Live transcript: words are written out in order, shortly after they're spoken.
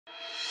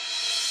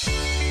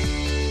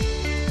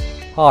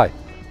Hi,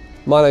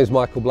 my name is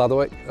Michael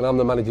Blatherwick and I'm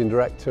the Managing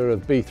Director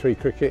of B3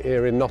 Cricket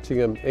here in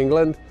Nottingham,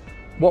 England.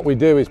 What we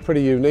do is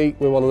pretty unique.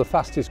 We're one of the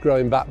fastest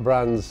growing bat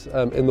brands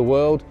in the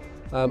world.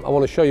 I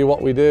want to show you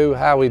what we do,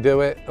 how we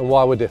do it and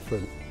why we're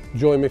different.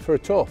 Join me for a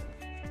tour.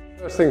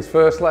 First things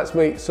first, let's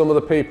meet some of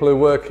the people who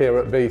work here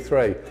at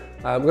B3.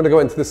 I'm going to go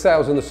into the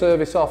sales and the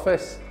service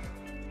office.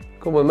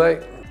 Come on,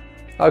 mate.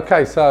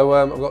 Okay, so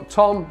I've got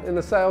Tom in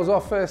the sales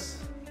office.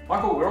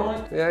 Michael, we're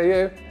on, mate. Yeah,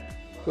 you.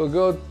 Good,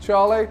 good.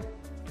 Charlie?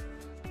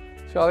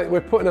 Charlie,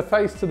 we're putting a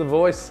face to the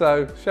voice,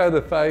 so show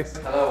the face.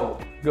 Hello.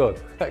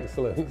 Good,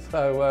 excellent.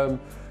 So,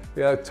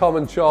 Tom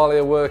and Charlie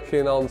are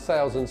working on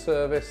sales and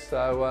service,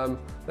 so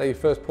they're your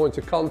first point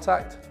of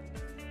contact.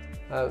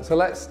 So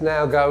let's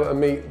now go and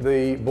meet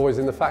the boys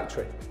in the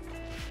factory.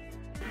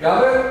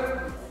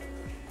 Gavin?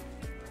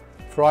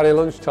 Friday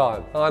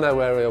lunchtime. I know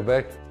where he'll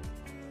be.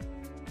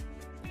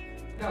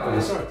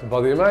 Gavin, sorry to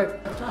bother you, mate.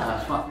 No,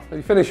 that's fine. Have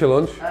you finished your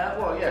lunch?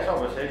 Well, yes,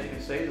 obviously, as you can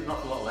see, there's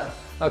not a lot left.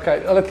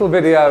 Okay, a little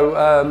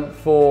video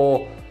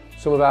for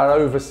some of our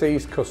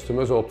overseas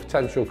customers or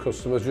potential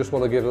customers. Just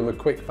want to give them a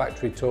quick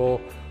factory tour,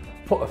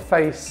 put a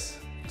face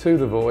to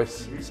the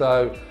voice.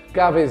 So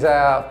Gav is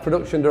our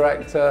production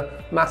director,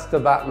 master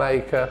bat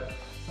maker.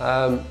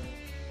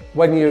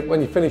 When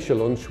you finish your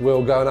lunch,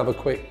 we'll go and have a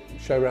quick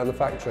show around the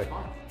factory.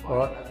 All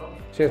right.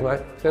 Cheers,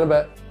 mate. See you in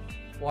a bit.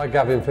 While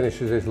Gavin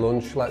finishes his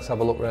lunch, let's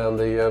have a look around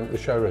the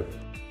showroom.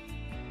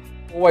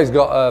 Always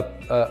got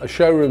a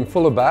showroom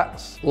full of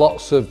bats,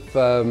 lots of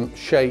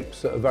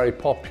shapes that are very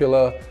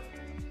popular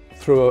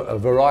through a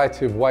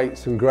variety of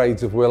weights and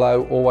grades of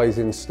willow, always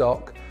in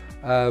stock.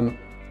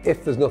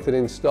 If there's nothing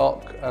in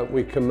stock,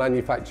 we can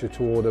manufacture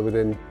to order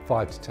within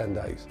 5 to 10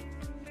 days.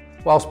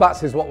 Whilst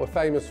bats is what we're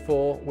famous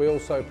for, we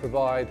also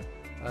provide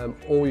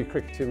all your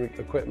cricketing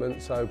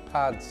equipment, so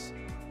pads,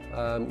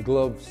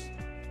 gloves,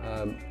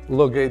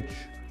 luggage,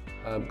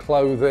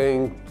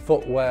 clothing,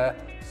 footwear.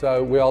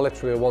 So we are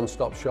literally a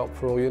one-stop shop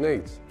for all your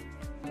needs.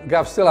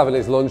 Gav's still having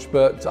his lunch,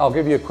 but I'll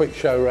give you a quick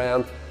show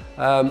round.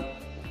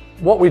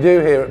 What we do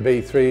here at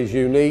B3 is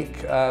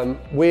unique.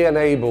 We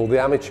enable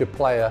the amateur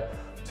player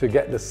to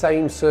get the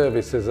same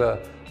service as a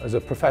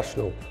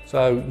professional.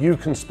 So you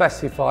can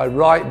specify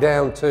right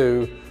down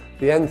to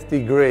the nth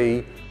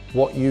degree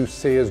what you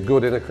see as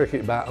good in a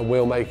cricket bat and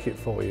we'll make it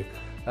for you.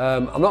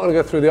 I'm not going to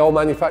go through the whole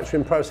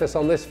manufacturing process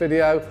on this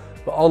video,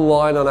 but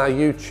online on our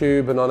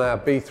YouTube and on our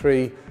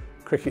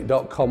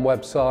b3cricket.com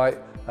website,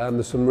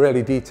 there's some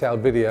really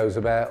detailed videos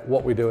about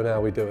what we do and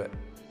how we do it.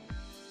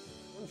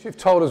 Once you've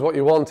told us what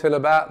you want in a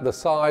bat, the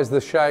size,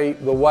 the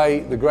shape, the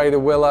weight, the grade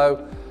of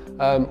willow,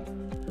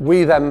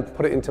 we then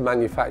put it into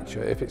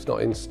manufacture if it's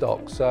not in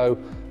stock. So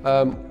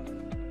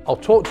I'll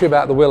talk to you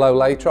about the willow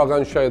later. I'll go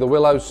and show you the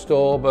willow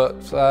store,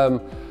 but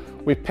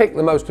we pick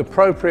the most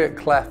appropriate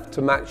cleft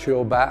to match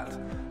your bat,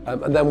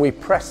 and then we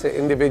press it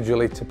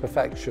individually to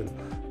perfection.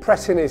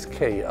 Pressing is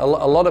key. A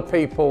lot of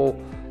people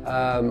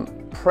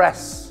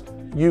press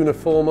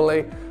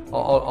uniformly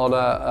on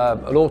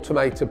an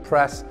automated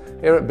press.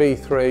 Here at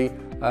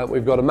B3,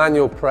 we've got a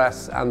manual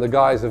press and the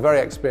guys are very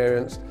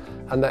experienced,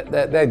 and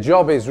their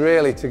job is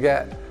really to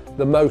get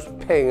the most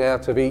ping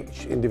out of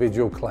each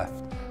individual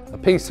cleft. A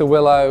piece of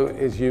willow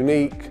is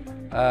unique,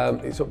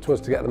 it's up to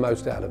us to get the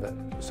most out of it.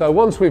 So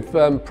once we've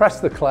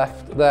pressed the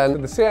cleft,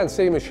 then the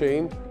CNC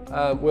machine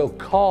will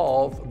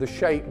carve the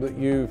shape that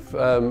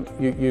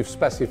you've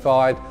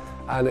specified,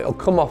 and it'll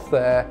come off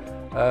there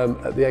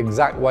at the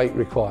exact weight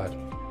required.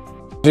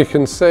 As you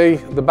can see,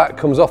 the bat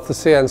comes off the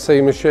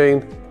CNC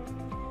machine,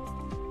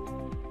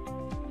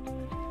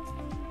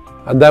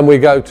 and then we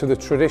go to the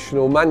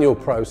traditional manual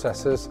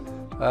processes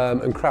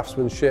and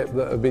craftsmanship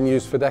that have been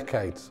used for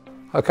decades.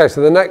 Okay,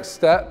 so the next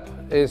step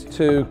is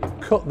to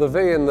cut the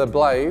V in the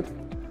blade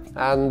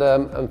and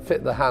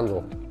fit the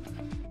handle.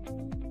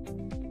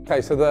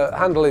 Okay, so the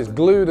handle is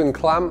glued and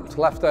clamped,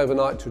 left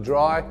overnight to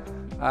dry,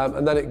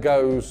 and then it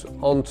goes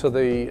onto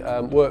the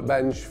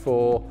workbench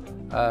for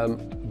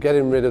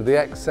getting rid of the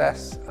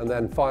excess and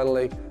then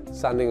finally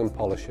sanding and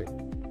polishing.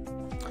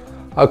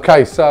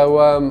 Okay,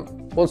 so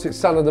once it's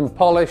sanded and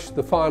polished,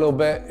 the final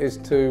bit is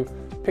to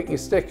pick your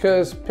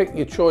stickers, pick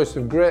your choice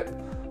of grip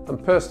and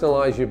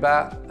personalise your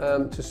bat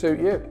to suit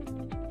you.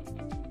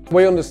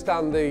 We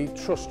understand the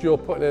trust you're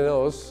putting in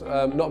us,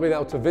 not being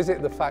able to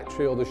visit the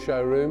factory or the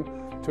showroom,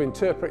 to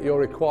interpret your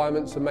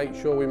requirements and make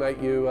sure we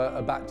make you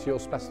a bat to your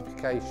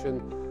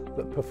specification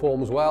that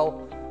performs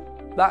well.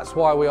 That's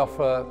why we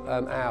offer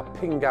our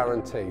ping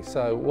guarantee.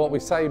 So what we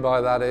say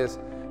by that is,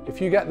 if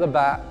you get the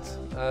bat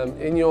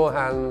in your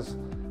hands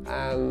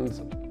and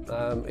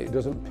it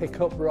doesn't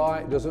pick up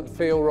right, doesn't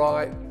feel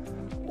right,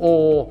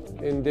 or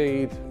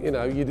indeed, you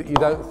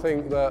don't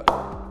think that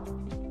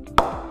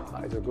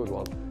is a good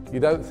one.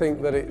 You don't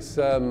think that it's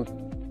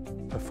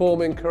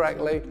performing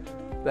correctly,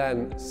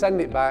 then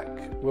send it back,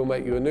 we'll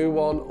make you a new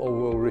one or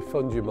we'll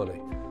refund you money.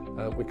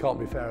 We can't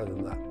be fairer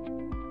than that.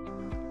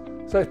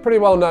 So it's pretty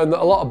well known that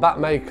a lot of bat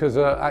makers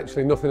are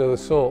actually nothing of the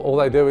sort. All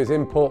they do is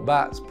import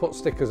bats, put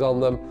stickers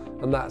on them,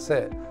 and that's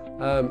it.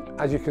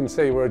 As you can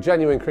see, we're a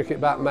genuine cricket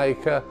bat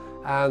maker.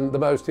 and the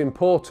most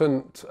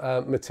important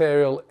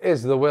material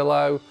is the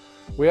willow.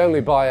 We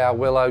only buy our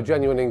willow,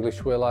 genuine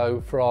English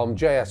willow, from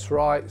JS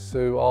Wrights,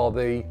 who are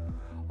the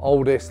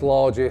oldest,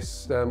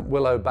 largest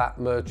willow bat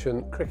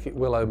merchant, cricket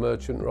willow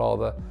merchant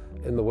rather,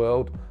 in the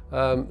world.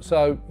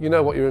 So you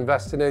know what you're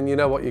investing in, you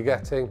know what you're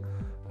getting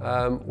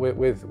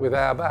with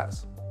our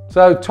bats.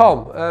 So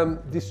Tom,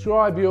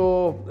 describe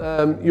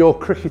your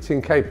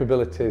cricketing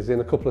capabilities in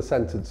a couple of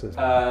sentences.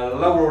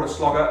 Lower order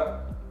slogger,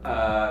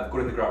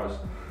 good in the grabbers.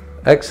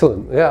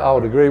 Excellent, yeah, I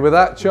would agree with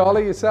that.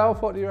 Charlie,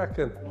 yourself, what do you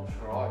reckon? Not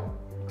sure I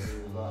agree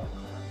with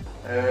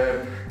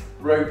that.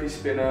 Ropey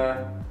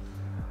spinner,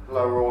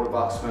 lower order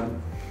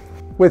batsman.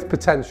 With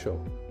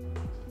potential.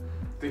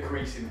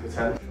 Decreasing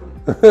potential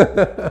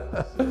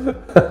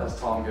as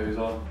time goes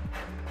on.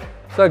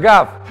 So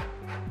Gav,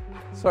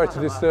 sorry to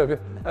disturb you.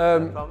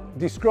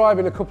 Describe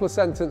in a couple of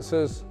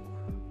sentences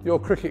your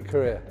cricket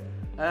career.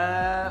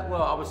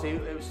 Well, obviously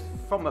it was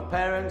from my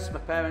parents. My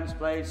parents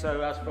played,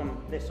 so as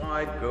from this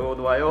side, go all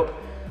the way up.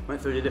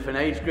 Went through the different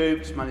age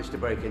groups, managed to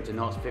break into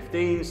Knots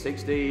 15s,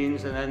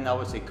 16s, and then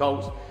obviously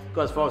Colts.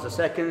 Got as far as the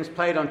seconds.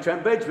 Played on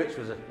Trent Bridge, which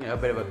was a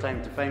bit of a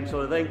claim to fame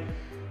sort of thing.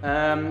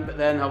 But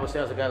then obviously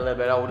as I got a little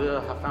bit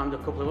older, I found a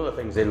couple of other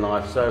things in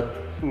life. So.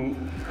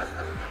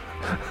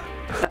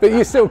 But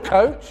you still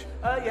coach?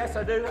 Yes,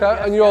 I do.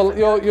 And your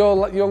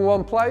young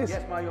one plays?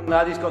 Yes, my young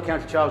lad, he's got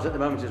county trials at the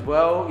moment as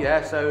well.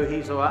 Yeah, so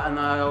he's all right, and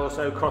I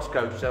also cross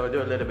coach, so I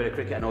do a little bit of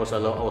cricket and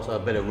also a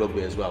bit of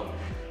rugby as well.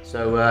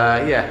 So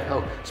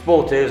yeah,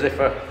 sport is if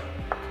I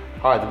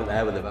hide them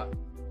there with the bat.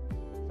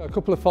 A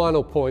couple of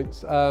final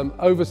points.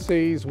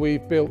 Overseas,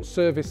 we've built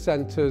service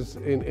centres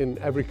in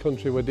every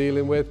country we're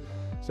dealing with,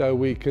 so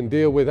we can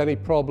deal with any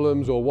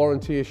problems or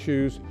warranty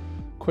issues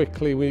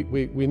quickly.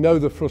 We know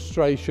the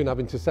frustration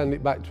having to send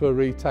it back to a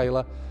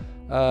retailer.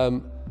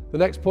 The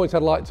next point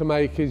I'd like to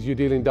make is you're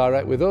dealing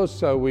direct with us,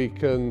 so we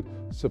can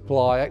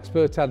supply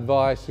expert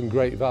advice and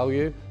great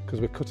value because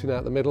we're cutting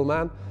out the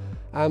middleman.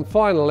 And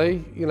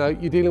finally, you're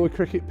dealing with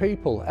cricket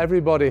people.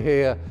 Everybody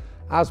here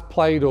has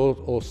played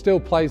or still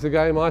plays the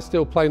game. I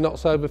still play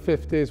Knots over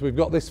 50s. We've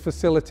got this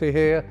facility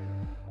here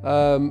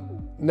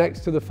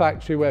next to the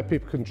factory where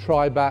people can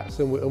try bats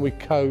and we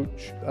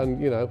coach, and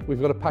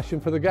we've got a passion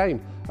for the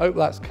game. Hope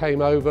that's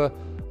came over.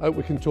 Hope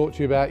we can talk to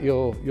you about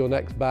your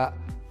next bat.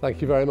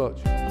 Thank you very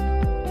much.